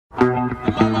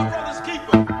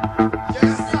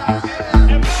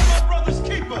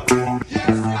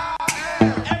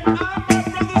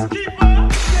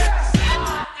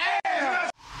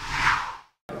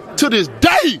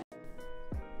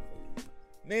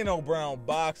Nino Brown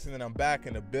Boxing, and I'm back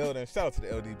in the building. Shout out to the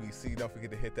LDBC. Don't forget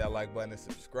to hit that like button and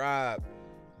subscribe.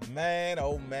 Man,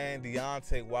 oh man,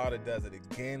 Deontay Wilder does it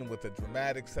again with a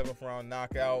dramatic 7th round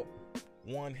knockout.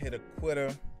 One hit a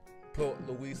quitter. Put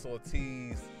Luis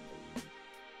Ortiz,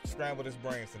 scrambled his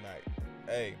brains tonight.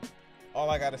 Hey,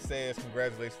 all I gotta say is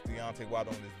congratulations to Deontay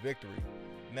Wilder on this victory.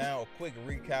 Now, a quick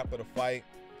recap of the fight.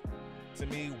 To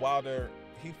me, Wilder,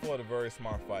 he fought a very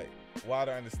smart fight.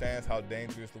 Wilder understands how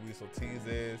dangerous Luis Ortiz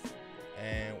is,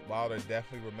 and Wilder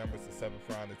definitely remembers the 7th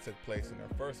round that took place in their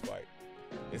first fight.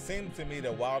 It seemed to me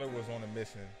that Wilder was on a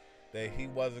mission, that he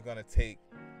wasn't going to take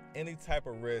any type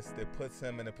of risk that puts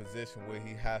him in a position where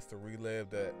he has to relive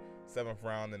the 7th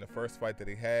round in the first fight that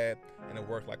he had, and it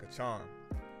worked like a charm.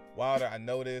 Wilder, I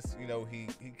noticed,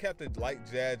 he kept a light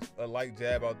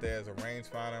jab out there as a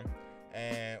rangefinder,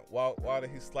 and Wilder,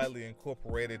 he slightly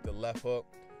incorporated the left hook,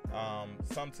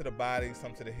 some to the body,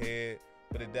 some to the head,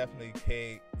 but it definitely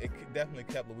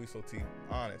kept Luis Ortiz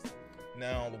honest.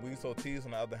 Now, Luis Ortiz,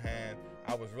 on the other hand,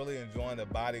 I was really enjoying the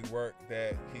body work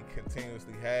that he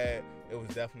continuously had. It was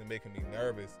definitely making me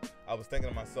nervous. I was thinking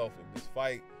to myself, if this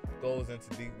fight goes into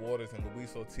deep waters and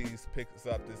Luis Ortiz picks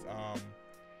up this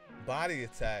body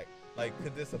attack, like,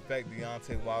 could this affect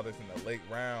Deontay Wilder in the late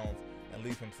rounds and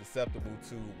leave him susceptible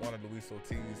to one of Luis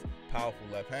Ortiz's powerful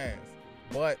left hands?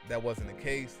 But that wasn't the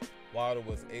case. Wilder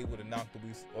was able to knock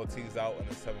Luis Ortiz out in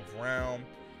the 7th round.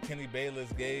 Kenny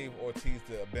Bayless gave Ortiz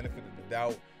the benefit of the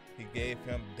doubt. He gave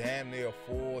him damn near a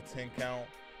full 10 count.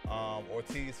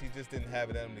 Ortiz, he just didn't have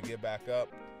it in him to get back up.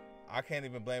 I can't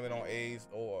even blame it on age.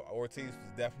 Ortiz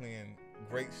was definitely in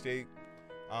great shape.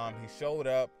 He showed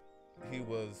up. He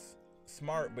was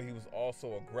smart, but he was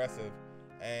also aggressive.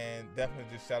 And definitely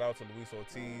just shout out to Luis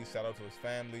Ortiz, shout out to his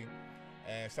family,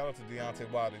 and shout out to Deontay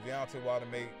Wilder. Deontay Wilder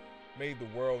made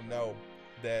the world know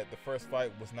that the first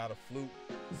fight was not a fluke.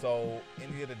 So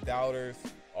any of the doubters,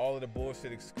 all of the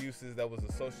bullshit excuses that was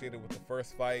associated with the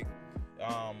first fight,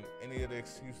 any of the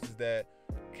excuses that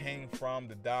came from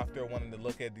the doctor wanting to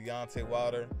look at Deontay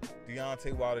Wilder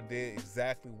did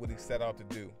exactly what he set out to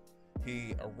do.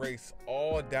 He erased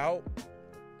all doubt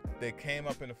that came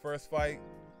up in the first fight,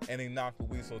 and he knocked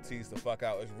Luis Ortiz the fuck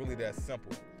out. It's really that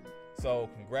simple. So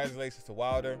congratulations to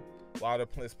Wilder. Wilder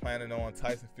is planning on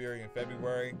Tyson Fury in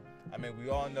February. I mean, we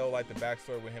all know, like, the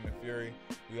backstory with him and Fury.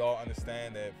 We all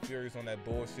understand that Fury's on that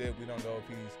bullshit. We don't know if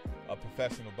he's a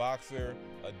professional boxer,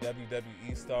 a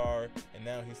WWE star, and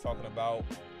now he's talking about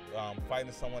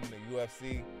fighting someone in the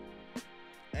UFC.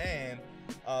 And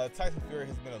Tyson Fury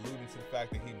has been alluding to the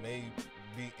fact that he may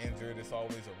be injured. It's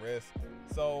always a risk.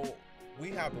 So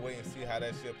we have to wait and see how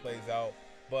that shit plays out.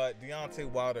 But Deontay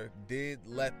Wilder did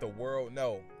let the world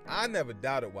know. I never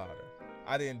doubted Wilder.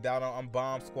 I didn't doubt him. I'm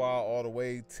Bomb Squad all the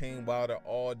way, Team Wilder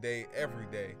all day, every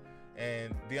day.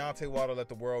 And Deontay Wilder let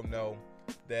the world know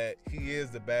that he is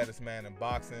the baddest man in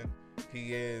boxing.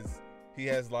 He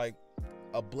has like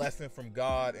a blessing from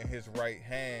God in his right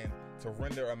hand to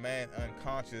render a man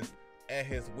unconscious at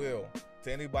his will.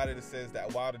 To anybody that says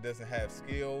that Wilder doesn't have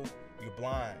skill, you're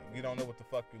blind. You don't know what the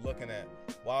fuck you're looking at.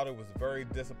 Wilder was very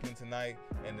disciplined tonight,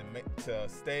 and to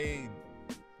stay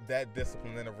that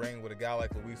disciplined in the ring with a guy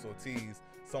like Luis Ortiz,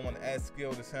 someone as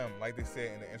skilled as him, like they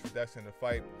said in the introduction of the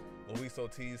fight, Luis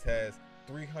Ortiz has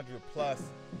 300 plus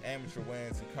amateur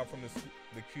wins. He come from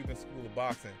the Cuban School of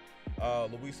Boxing.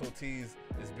 Luis Ortiz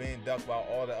is being ducked by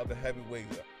all the other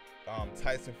heavyweights.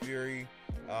 Tyson Fury,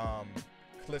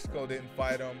 Klitschko didn't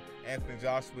fight him. Anthony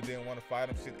Joshua didn't want to fight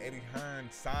him. Shit, Eddie Hearn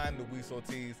signed Luis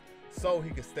Ortiz so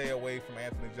he could stay away from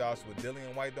Anthony Joshua.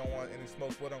 Dillian White don't want any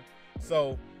smoke with him.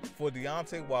 So for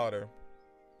Deontay Wilder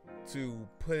to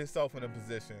put himself in a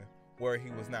position where he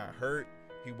was not hurt,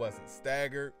 he wasn't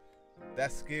staggered,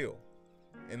 that's skill.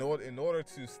 In order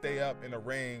to stay up in a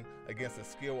ring against a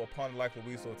skilled opponent like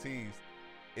Luis Ortiz,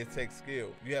 it takes skill.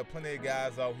 You have plenty of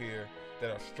guys out here that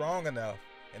are strong enough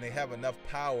and they have enough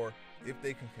power. If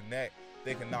they can connect,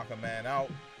 they can knock a man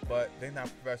out, but they're not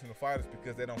professional fighters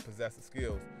because they don't possess the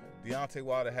skills. Deontay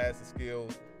Wilder has the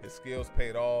skills. His skills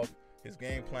paid off. His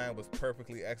game plan was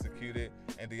perfectly executed,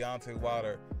 and Deontay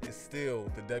Wilder is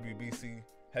still the WBC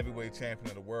heavyweight champion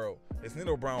of the world. It's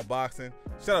Nino Brown Boxing.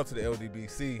 Shout out to the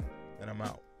LDBC, and I'm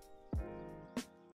out.